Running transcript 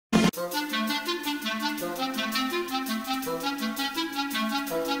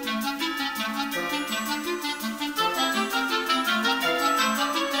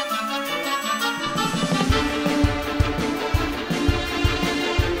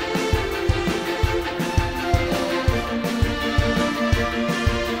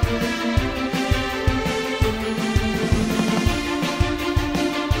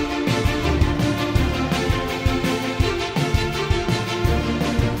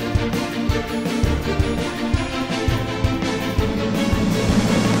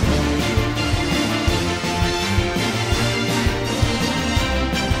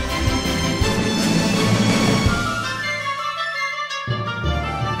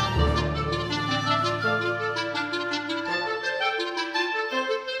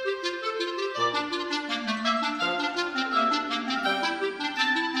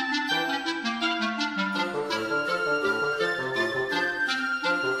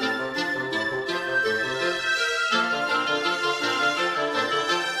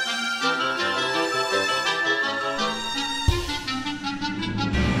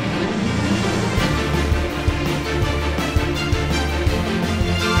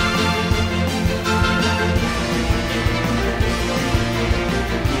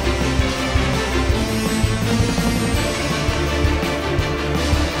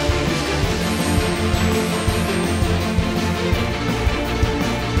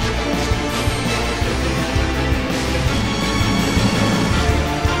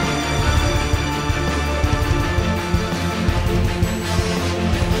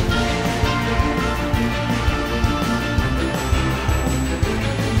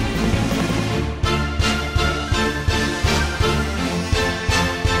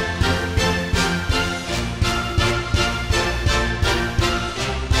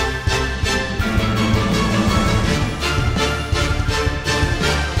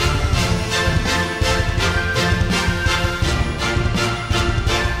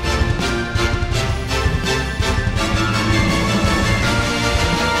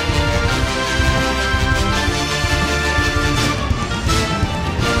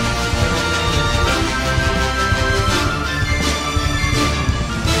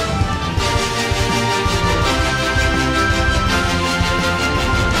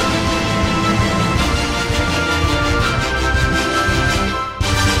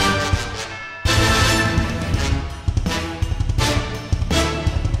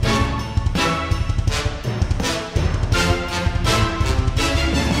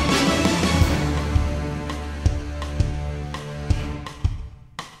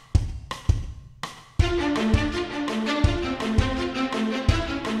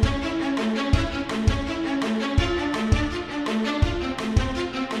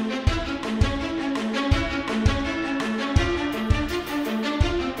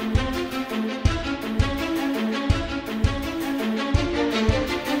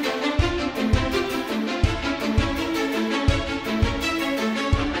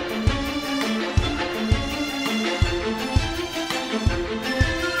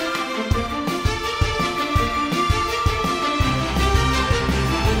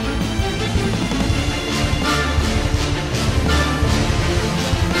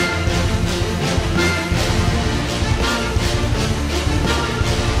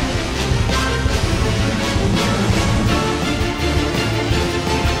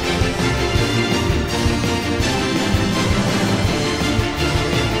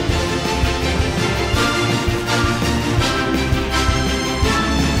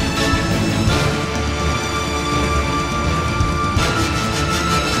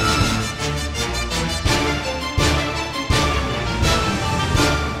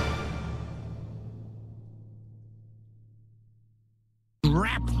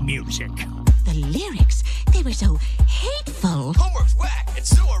music. The lyrics, they were so hateful. Homework's whack, and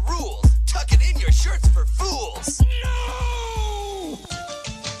so are rules. Tuck it in your shirts for fools. No!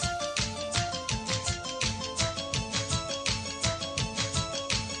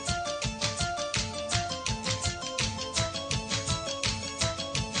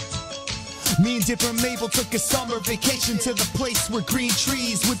 Me and Dipper Mabel took a summer vacation to the place where green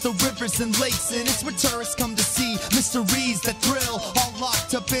trees with the rivers and lakes, and it's where tourists come to see mysteries that thrill. All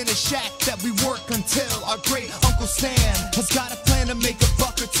locked up in a shack that we work until our great Uncle Stan has got a plan to make a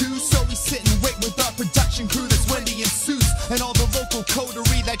buck or two. So we sit and wait with our production crew, that's Wendy and Seuss, and all the local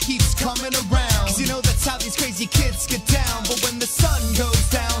coterie that keeps coming around. Cause you know that's how these crazy kids get down. But when the sun goes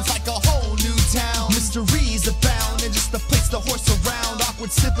down, it's like a whole new town. Mysteries abound and just a place to horse around.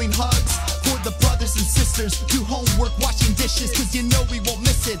 Awkward sibling hugs for the brothers and sisters. Do homework, washing dishes, cause you know we won't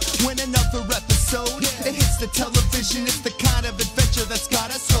miss it. When another episode, it hits the television. It's the kind of adventure that's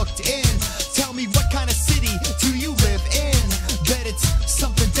got us hooked in. Tell me, what kind of city do you live in? Bet it's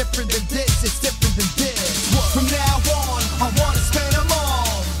something different than this. It's different than this. From now on, I wanna spend them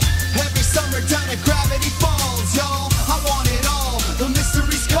all. Every summer down at Gravity Falls, y'all. I want it all, the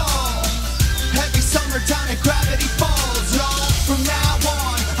mysteries call. Every summer down at Gravity Falls, y'all. From now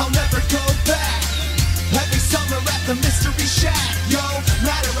on, I'll never go back. Every summer at the Mystery Shack, yo.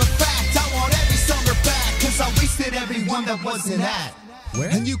 Matter of fact, I want every summer back, cause I wasted every one that wasn't at. Where?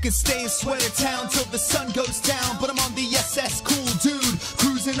 And you can stay in Sweater Town till the sun goes down, but I'm on the SS Cool Dude,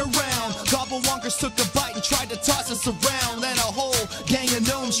 cruising around. Gobblewhonkers took a bite and tried to toss us around. Then a whole gang of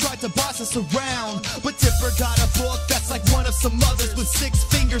gnomes tried to boss us around. But Dipper got a book that's like one of some others, with 6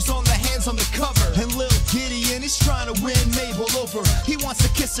 fingers on the hands on the cover. And Lil Gideon is trying to win Mabel over. He wants to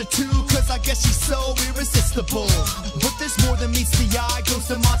kiss her too, cause I guess she's so irresistible. But there's more than meets the eye.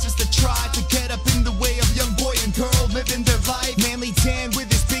 Ghosts and monsters that try to get up in the way of young boy and girl living their life. Manly Dan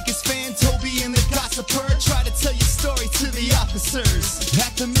with his biggest fan, Toby and the gossiper, try to tell your story to the officers.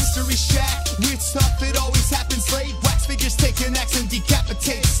 At the Mystery Shack, weird stuff, it always happens late. Wax figures take an axe and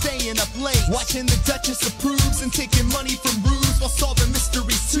decapitate, staying up late, watching the Duchess approves and taking money from rubes while solving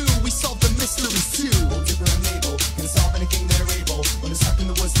mysteries too. We solve the mysteries too. Dipper and Mabel can solve anything they're able. When they're stuck in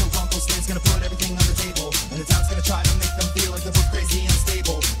the woods, no Uncle Stan's gonna put everything on the table, and the town's gonna try to make them feel like they're both crazy and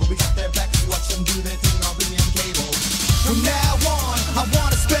unstable. But we got their back, we watch them do their thing on premium cable. From now on, I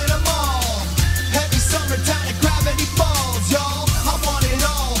wanna spend them all. Every summer down at Gravity Falls, y'all. I want it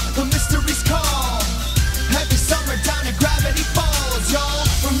all, the mysteries call. Every summer down at Gravity Falls, y'all.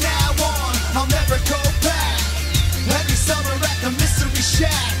 From now on, I'll never go back. Every summer at the Mystery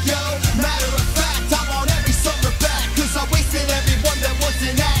Shack, yo. Matter of fact, I want every summer back, cause I wasted every one that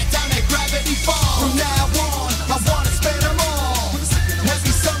wasn't at down at Gravity Falls. From now on, I wanna spend them all.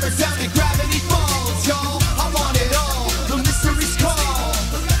 Every summer down at Gravity Falls, y'all. I want it all, the mysteries call.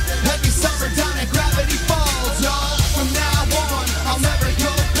 Every summer down at Gravity Falls, y'all. From now on, I'll never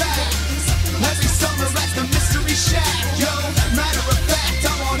go back. Every summer at the Mystery Shack, yo. Matter of fact,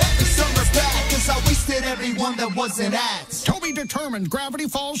 I want every summer back, cause I wasted every one that wasn't at. Toby determined, Gravity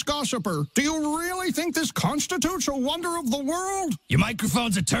Falls gossiper. Do you really think this constitutes a wonder of the world? Your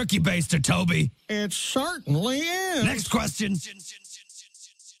microphone's a turkey baster, Toby. It certainly is. Next question.